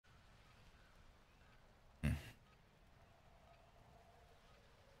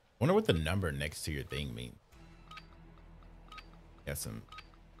Wonder what the number next to your thing means. Got some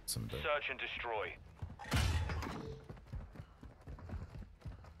Search and destroy.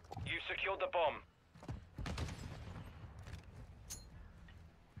 You've secured the bomb.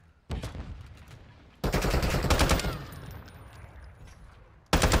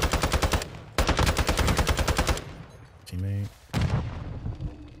 teammate.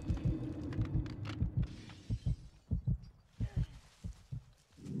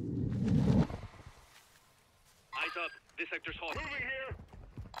 Eyes up. This sector's hot. Moving here.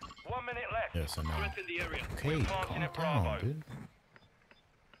 1 minute left. Yes, I know. Threats in the area. Okay, planting calm at Bravo. down, dude.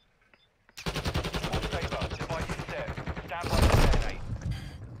 All saber. Devices set. Stand by for detonate.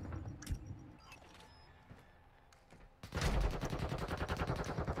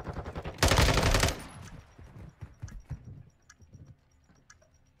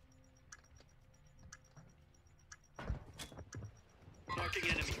 Marking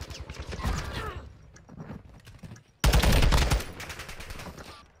enemy.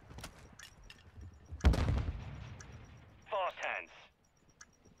 Fast hands.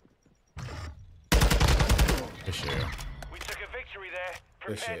 For sure. We took a victory there.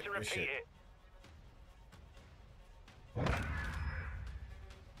 Good Prepare shit, to good repeat shit. it.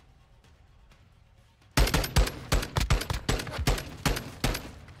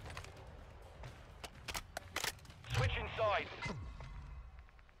 Switch inside.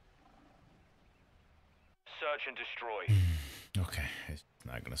 Search and destroy. Okay, it's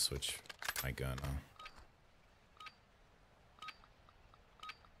not gonna switch my gun. Huh?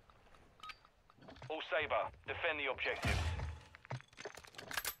 All saber. Defend the objectives.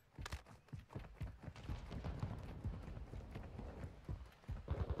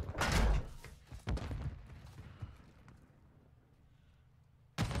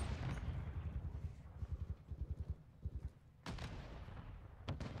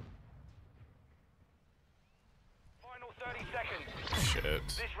 Final 30 seconds. Shit.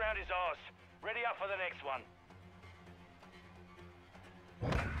 This round is ours. Ready up for the next one.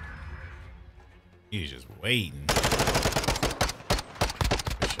 He's just waiting. For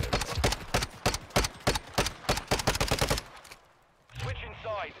sure. Switch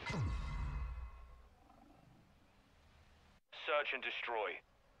inside. Search and destroy.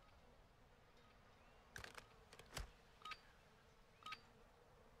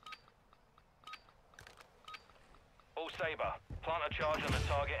 All saber. Plant a charge on the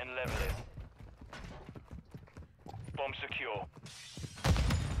target and level it. Bomb secure.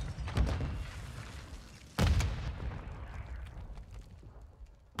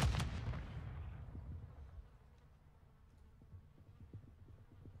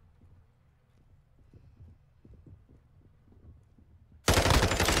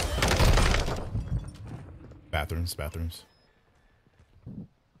 Bathrooms.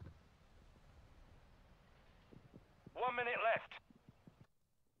 1 minute left.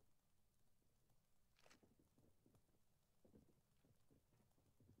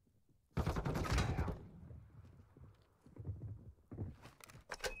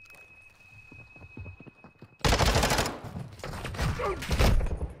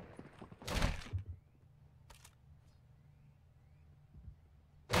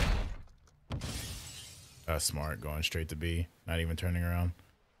 Smart, going straight to B, not even turning around.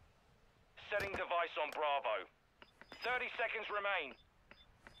 Setting device on Bravo. 30 seconds remain.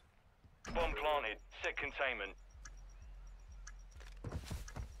 Bomb planted. Set containment.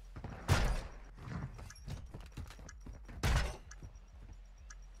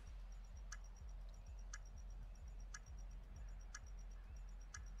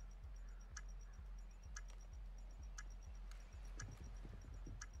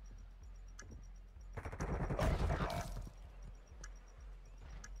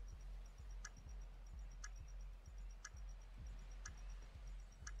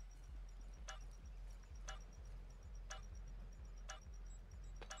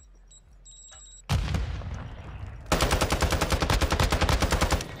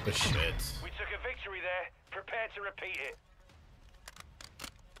 But shit. We took a victory there. Prepare to repeat it.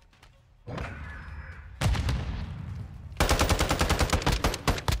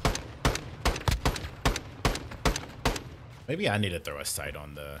 Maybe I need to throw a sight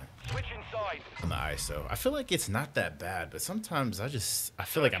on the Switch inside. ISO. I feel like it's not that bad, but sometimes I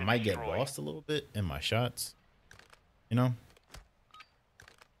feel like I might get lost a little bit in my shots. You know?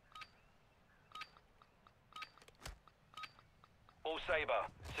 All saber.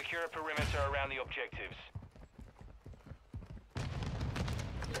 Secure a perimeter around the objectives.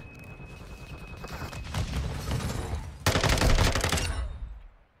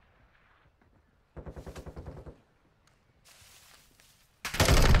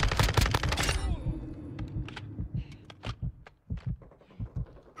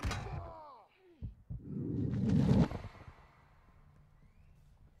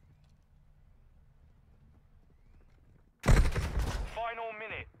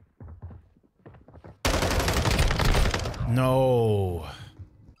 No.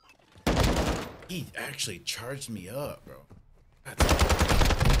 He actually charged me up, bro.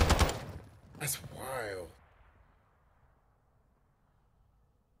 That's wild.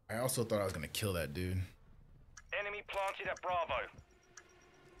 I also thought I was gonna kill that dude. Enemy planted at Bravo.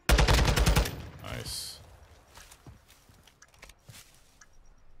 Nice.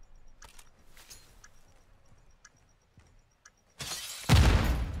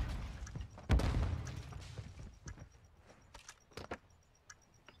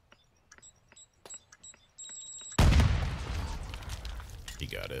 He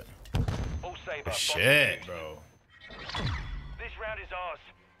got it. All Saber. bomb Shit, defused. bro. This round is ours.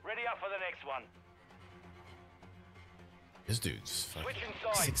 Ready up for the next one. This dude's fucking Switch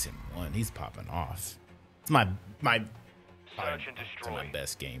inside. 6-1. He's popping off. It's my Search and it's destroy. my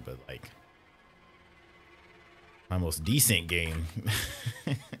best game, but like my most decent game.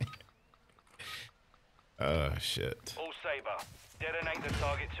 Oh shit. All Saber. Detonate the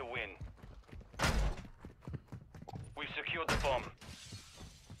target to win. We've secured the bomb.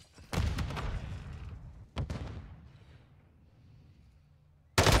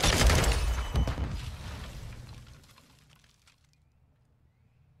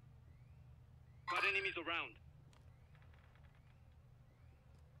 Got enemies around.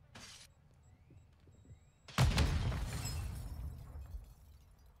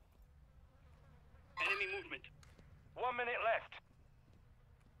 Enemy movement. 1 minute left.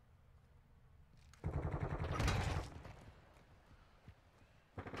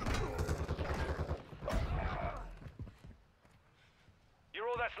 You're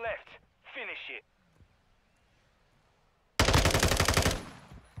all that's left. Finish it.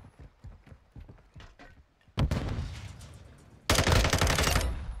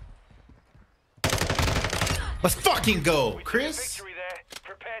 Let's fucking go, We took a Chris. victory there.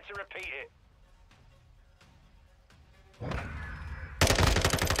 Prepare to repeat it.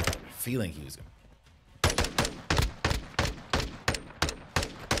 Feeling he was gonna.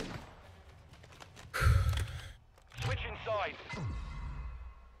 Switch inside.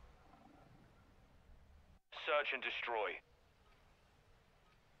 Search and destroy.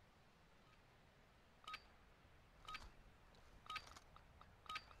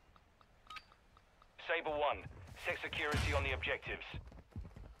 Saber 1. Set security on the objectives.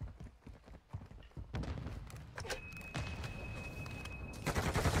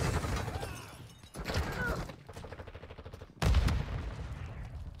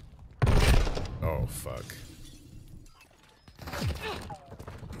 Oh fuck.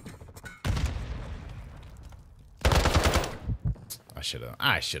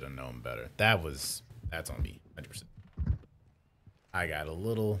 I should have known better. That's on me, 100%. I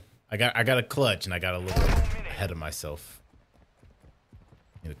got a clutch and I got a little ahead of myself.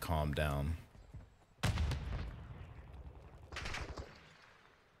 Need to calm down.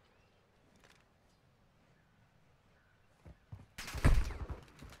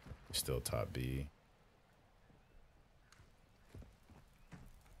 Still top B.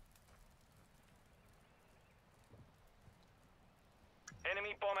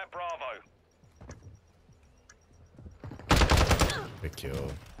 Enemy bomb at Bravo. Good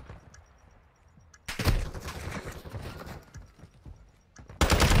kill.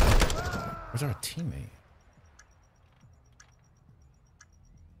 Where's our teammate?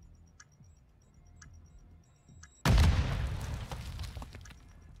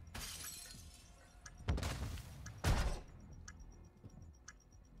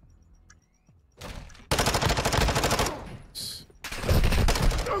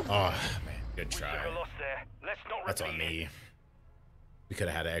 Oh man, good We took try. a loss there. Let's not That's on repeat it. me. We could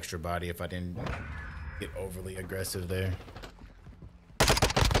have had an extra body if I didn't get overly aggressive there.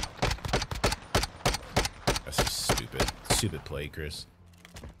 That's just stupid. Stupid play, Chris.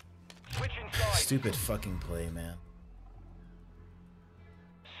 Switch inside. Stupid fucking play, man.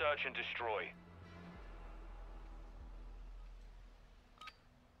 Search and destroy.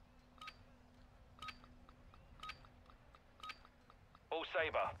 All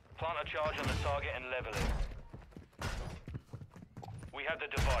Saber, plant a charge on the target and level it. We have the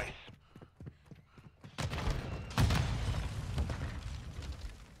device.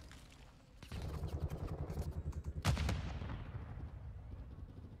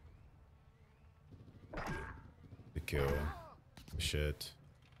 The kill. Shit.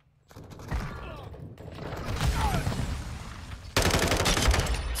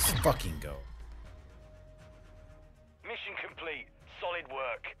 Let's fucking go. Mission complete. Solid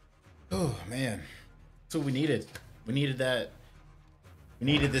work. Oh man. That's what we needed. We needed that. We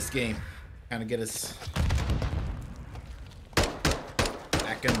needed this game. Kind of get us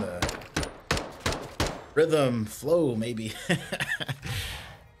back in the Rhythm, flow, maybe.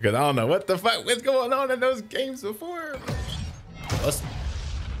 Because I don't know what the fuck was going on in those games before. Plus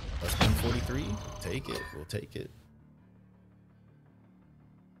 143. Take it. We'll take it.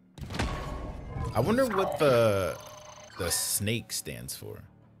 I wonder what the snake stands for.